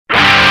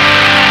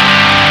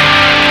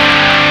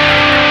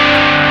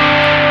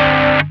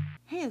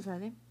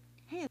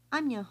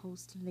I'm your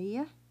host,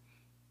 Leia,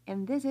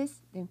 and this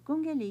is the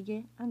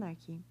Kungelige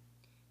Anarchy.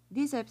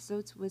 This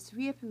episode was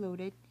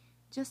re-uploaded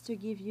just to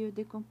give you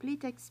the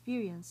complete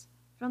experience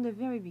from the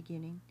very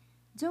beginning.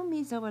 Don't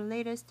miss our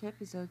latest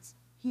episodes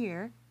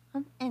here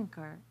on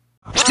Anchor.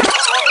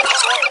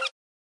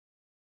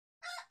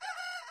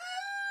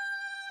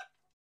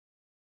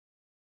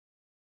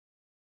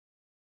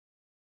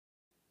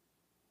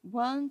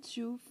 One,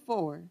 two,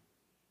 four.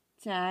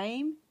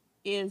 Time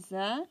is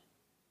a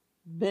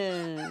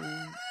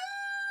bell.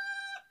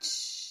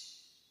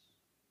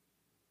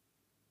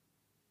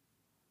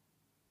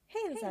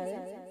 Hey,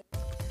 Zara.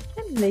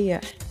 I'm Leia,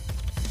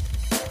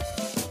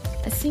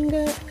 a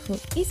singer who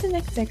isn't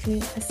exactly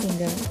a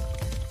singer,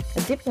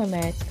 a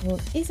diplomat who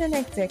isn't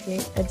exactly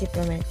a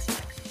diplomat,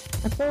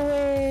 a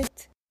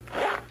poet,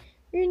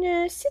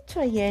 une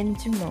citoyenne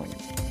du monde.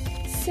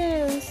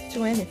 Since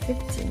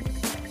 2015,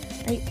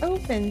 I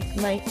opened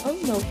my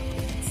own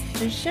notebooks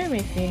to share my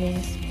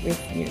feelings with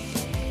you.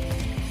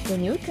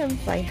 Can you come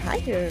fly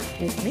higher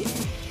with me?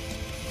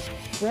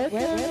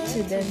 Welcome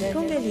to the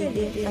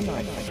Kungelige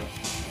Anarchy,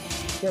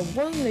 the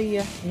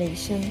one-layer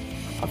nation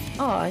of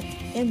art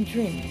and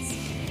dreams.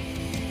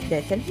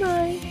 Det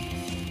mig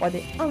på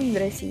den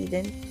andra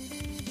sidan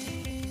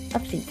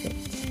av livet.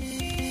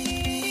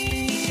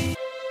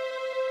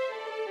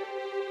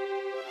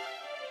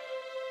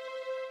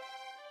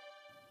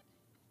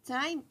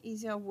 Time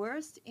is your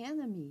worst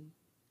enemy.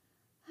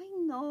 I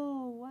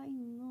know,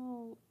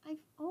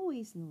 I've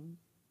always known.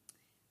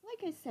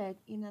 Like I said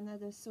in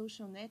another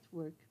social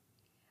network,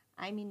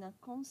 I'm in a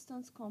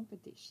constant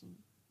competition.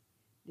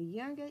 The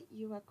younger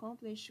you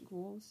accomplish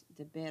goals,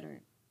 the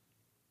better.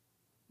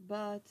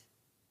 But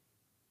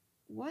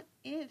what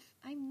if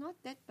I'm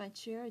not that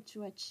mature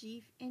to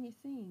achieve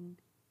anything?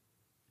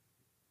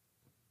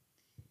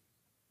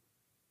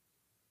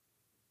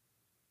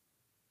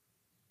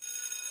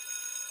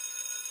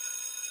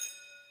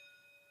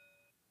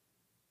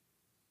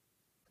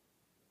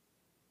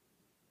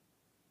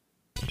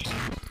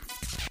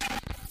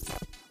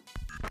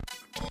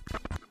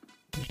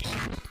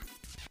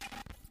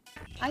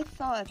 I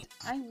thought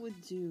I would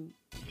do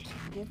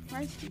the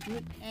first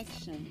good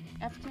action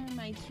after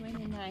my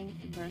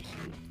 29th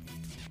birthday,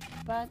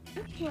 but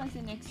it was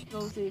an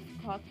explosive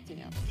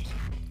cocktail.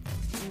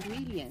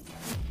 Ingredients: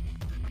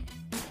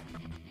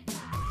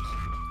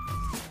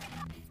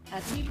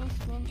 a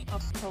tablespoon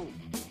of hope,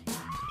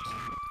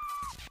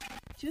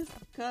 2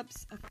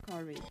 cups of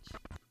courage,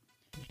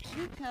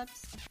 3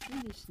 cups of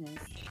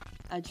foolishness,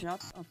 a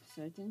drop of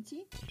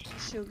certainty,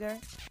 sugar,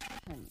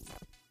 honey.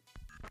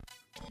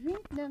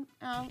 Drink them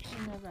all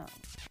in a row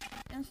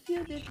and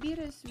feel the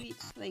bittersweet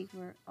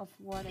flavor of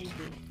what I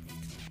did.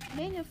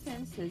 Many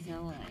offenses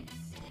and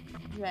lies,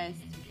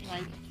 dressed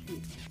like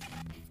truths.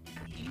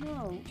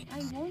 No,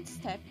 I won't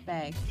step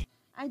back.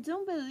 I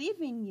don't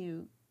believe in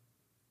you.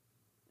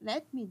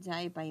 Let me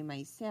die by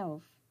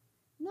myself,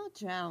 not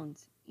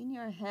drowned in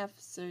your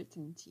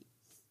half-certainties.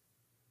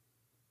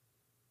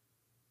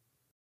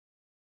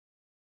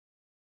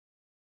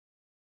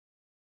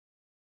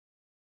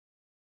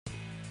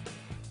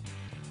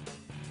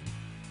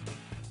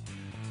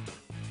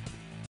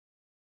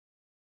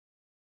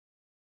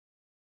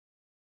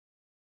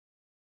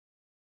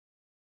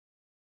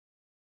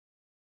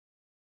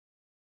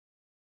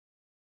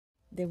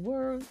 The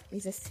world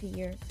is a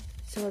sphere,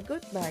 so a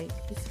goodbye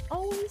is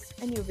always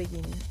a new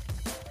beginning.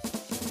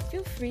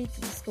 Feel free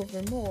to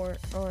discover more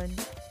on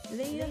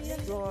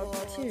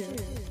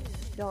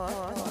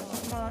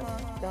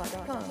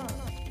leiasblog2.com.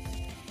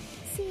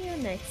 See you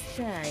next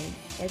time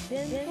at the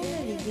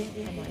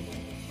Kungelige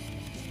Anarchy,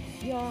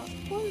 your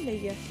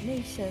one-layer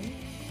nation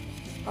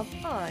of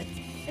art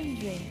and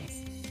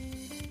dreams.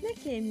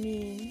 Look at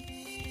me.